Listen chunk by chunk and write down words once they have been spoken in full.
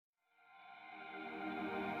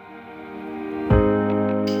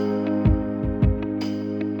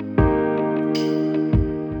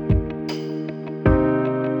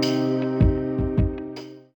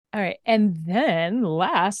And then,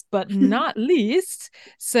 last but not least,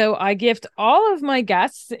 so I gift all of my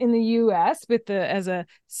guests in the US with the as a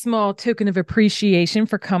small token of appreciation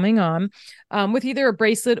for coming on, with either a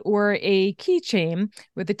bracelet or a keychain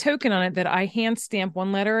with a token on it that I hand stamp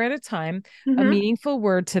one letter at a time, a Hmm. meaningful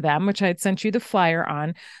word to them, which I had sent you the flyer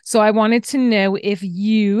on. So I wanted to know if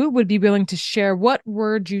you would be willing to share what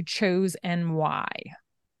word you chose and why.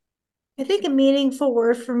 I think a meaningful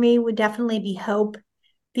word for me would definitely be hope,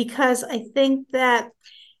 because I think that,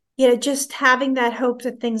 just having that hope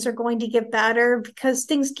that things are going to get better, because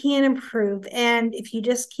things can improve. And if you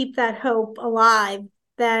just keep that hope alive,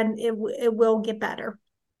 then it will get better.